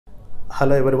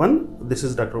Hello everyone, this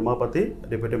is Dr. Umapati,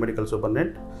 Deputy Medical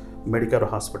Superintendent, Medicover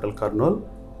Hospital, Kurnool.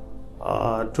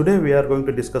 Today we are going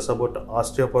to discuss about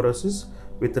osteoporosis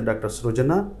with Dr.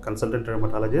 Srujana, Consultant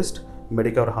Rheumatologist,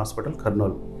 Medicover Hospital,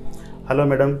 Kurnool. Hello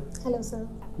Madam. Hello sir.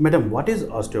 Madam, what is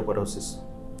osteoporosis?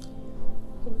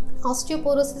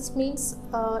 Osteoporosis means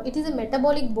it is a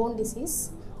metabolic bone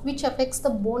disease which affects the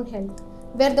bone health,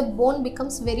 where the bone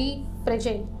becomes very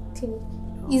fragile, thin,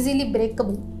 easily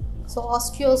breakable. So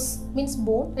osteos means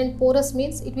bone and porous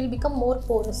means it will become more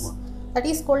porous. That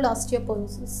is called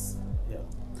osteoporosis. Yeah.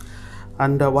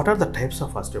 And what are the types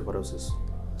of osteoporosis?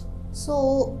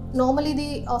 So normally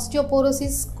the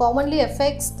osteoporosis commonly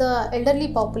affects the elderly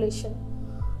population.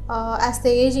 As the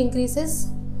age increases,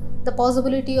 the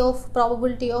probability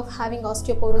of having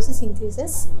osteoporosis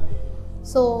increases.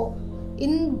 So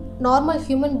in normal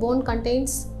human bone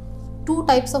contains two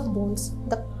types of bones,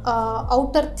 the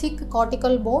outer thick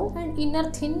cortical bone and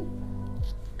inner thin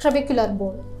trabecular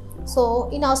bone. So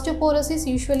in osteoporosis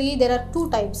usually there are two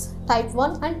types, type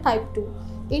 1 and type 2.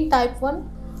 In type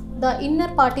 1 the inner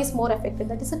part is more affected,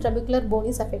 that is the trabecular bone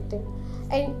is affected,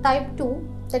 and type 2,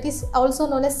 that is also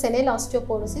known as senile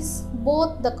osteoporosis,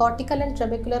 both the cortical and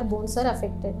trabecular bones are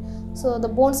affected. So the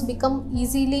bones become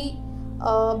easily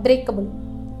breakable.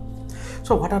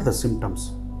 So what are the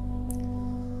symptoms?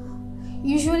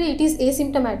 Usually it is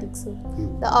asymptomatic. So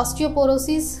the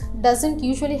osteoporosis doesn't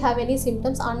usually have any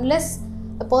symptoms unless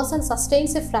a person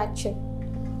sustains a fracture.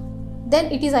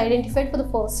 Then it is identified for the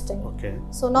first time. Okay.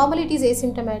 So normally it is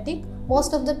asymptomatic.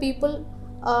 Most of the people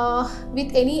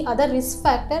with any other risk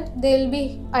factor, they will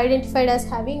be identified as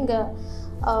having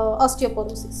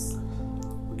osteoporosis.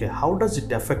 Okay, how does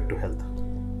it affect to health?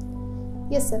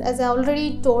 Yes sir, as I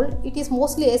already told, it is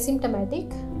mostly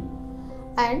asymptomatic,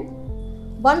 and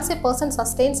once a person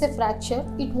sustains a fracture,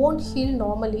 it won't heal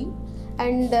normally,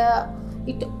 and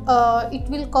it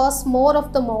will cause more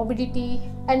of the morbidity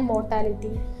and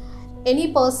mortality.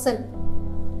 Any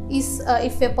person is,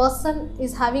 if a person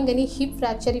is having any hip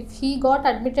fracture, if he got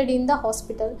admitted in the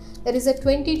hospital, there is a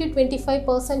 20 to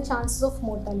 25% chances of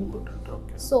mortality.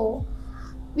 Okay. So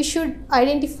we should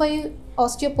identify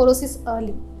osteoporosis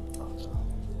early.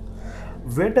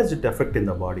 Where does it affect in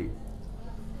the body?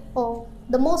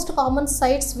 The most common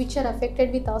sites which are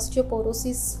affected with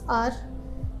osteoporosis are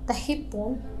the hip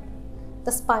bone,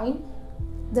 the spine,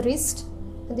 the wrist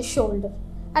and the shoulder,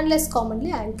 and less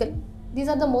commonly ankle. These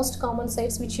are the most common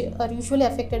sites which are usually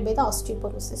affected by the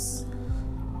osteoporosis.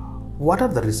 What are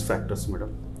the risk factors,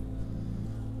 madam?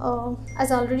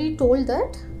 As I already told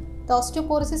that the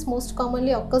osteoporosis most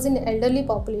commonly occurs in elderly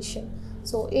population.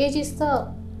 So age is the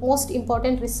most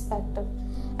important risk factor.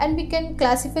 And we can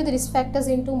classify the risk factors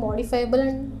into modifiable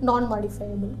and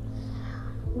non-modifiable.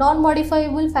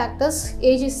 Non-modifiable factors,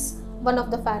 age is one of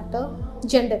the factor,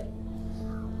 gender.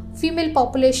 Female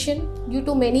population, due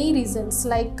to many reasons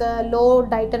like low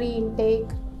dietary intake,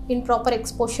 improper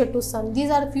exposure to sun,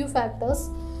 these are few factors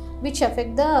which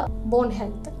affect the bone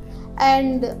health.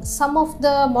 And some of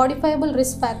the modifiable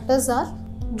risk factors are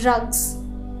drugs,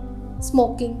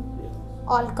 smoking,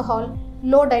 alcohol,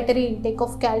 low dietary intake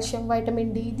of calcium,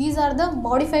 vitamin D. These are the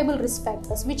modifiable risk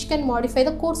factors which can modify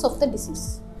the course of the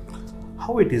disease.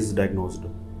 How it is diagnosed?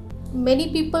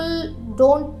 Many people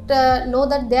don't know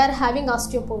that they are having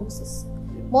osteoporosis.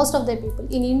 Most of the people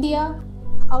in India,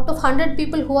 out of 100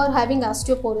 people who are having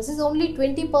osteoporosis, only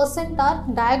 20% are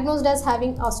diagnosed as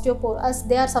having osteoporosis, as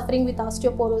they are suffering with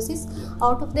osteoporosis.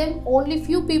 Out of them, only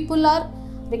few people are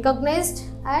recognized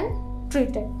and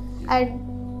treated. And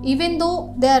even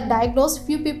though they are diagnosed,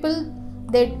 few people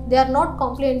they are not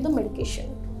compliant to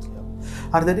medication.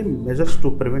 Are there any measures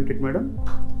to prevent it, madam?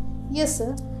 Yes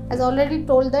sir, as already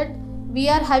told that we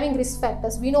are having risk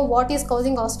factors. We know what is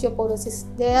causing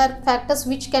osteoporosis. There are factors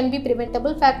which can be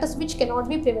preventable, factors which cannot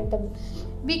be preventable.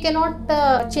 We cannot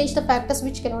change the factors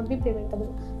which cannot be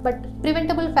preventable, but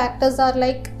preventable factors are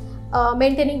like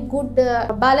maintaining good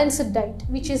balanced diet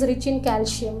which is rich in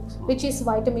calcium, which is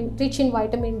rich in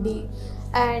vitamin D,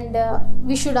 and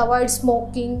we should avoid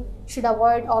smoking, should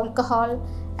avoid alcohol,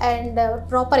 and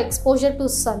proper exposure to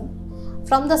sun.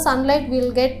 From the sunlight we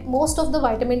will get most of the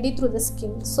vitamin D through the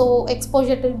skin. So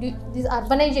exposure to this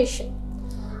urbanization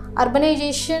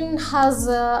has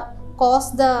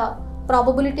caused the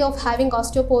probability of having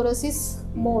osteoporosis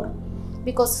more,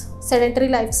 because sedentary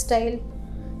lifestyle,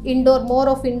 more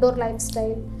of indoor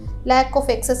lifestyle, lack of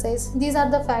exercise, these are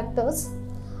the factors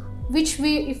which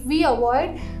if we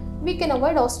avoid, we can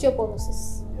avoid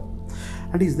osteoporosis.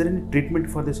 And is there any treatment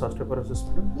for this osteoporosis,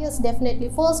 madam? Yes, definitely.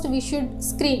 First we should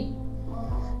screen.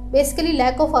 Basically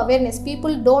lack of awareness,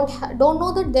 people don't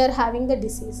know that they are having the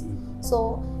disease.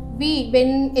 So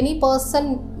when any person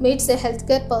meets a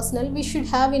healthcare personnel, we should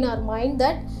have in our mind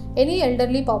that any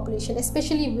elderly population,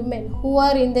 especially women who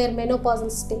are in their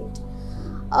menopausal state,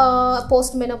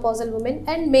 postmenopausal women,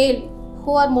 and male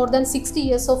who are more than 60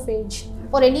 years of age,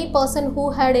 or any person who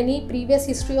had any previous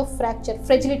history of fracture,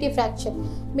 fragility fracture,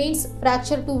 means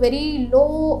fracture to very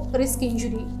low risk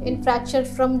injury in fracture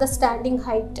from the standing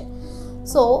height.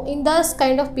 So in this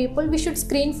kind of people, we should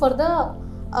screen for the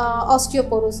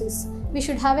osteoporosis. We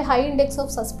should have a high index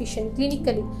of suspicion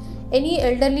clinically. Any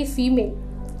elderly female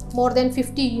more than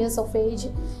 50 years of age,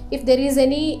 if there is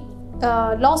any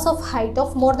loss of height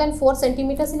of more than 4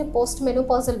 centimeters in a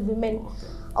postmenopausal women,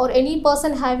 or any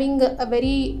person having a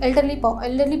very elderly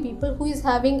people who is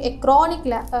having a chronic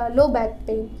low back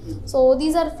pain. So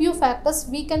these are few factors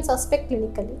we can suspect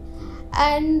clinically,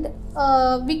 and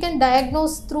we can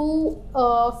diagnose through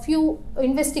few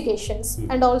investigations.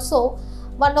 And also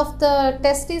one of the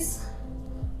tests is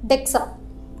DEXA,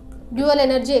 dual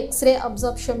energy X-ray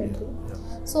absorptiometry.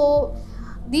 So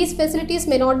these facilities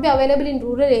may not be available in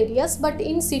rural areas, but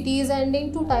in cities and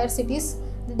in 2-tier cities,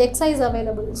 the DEXA is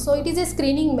available. So it is a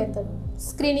screening method.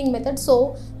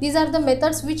 So these are the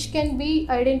methods which can be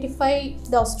identify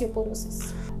the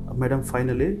osteoporosis. Madam,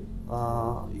 finally,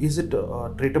 is it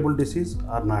a treatable disease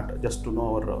or not? Just to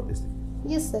know our this thing.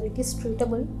 Yes, sir, it is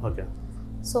treatable. Okay.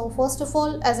 So first of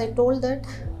all, as I told that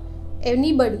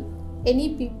any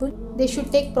people, they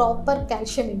should take proper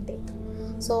calcium intake.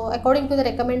 So according to the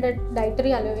recommended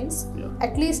dietary allowance,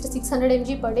 at least 600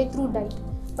 mg per day through diet.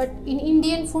 But in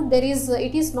Indian food,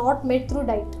 it is not made through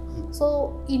diet.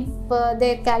 So if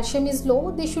their calcium is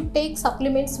low, they should take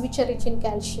supplements which are rich in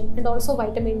calcium, and also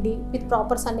vitamin D with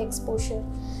proper sun exposure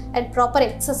and proper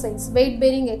exercise, weight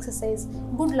bearing exercise,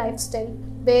 good lifestyle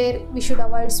where we should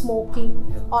avoid smoking,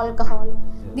 alcohol.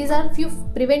 These are few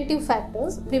preventive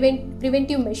factors,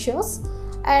 preventive measures,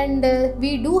 and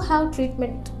we do have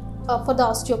treatment for the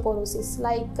osteoporosis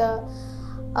like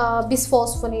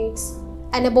bisphosphonates,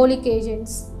 anabolic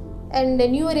agents, and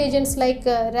newer agents like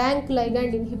rank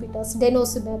ligand inhibitors,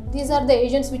 denosumab. These are the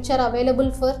agents which are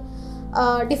available for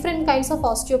different kinds of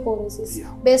osteoporosis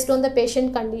based on the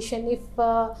patient condition. If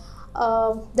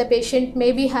the patient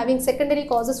may be having secondary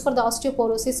causes for the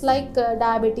osteoporosis like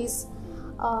diabetes,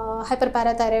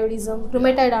 hyperparathyroidism,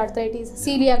 rheumatoid arthritis,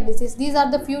 celiac disease. These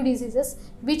are the few diseases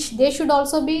which they should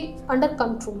also be under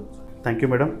control. Thank you,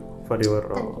 madam, for your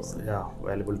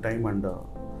valuable time and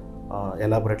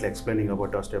elaborately explaining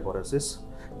about osteoporosis.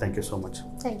 Thank you so much.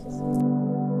 Thank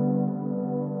you.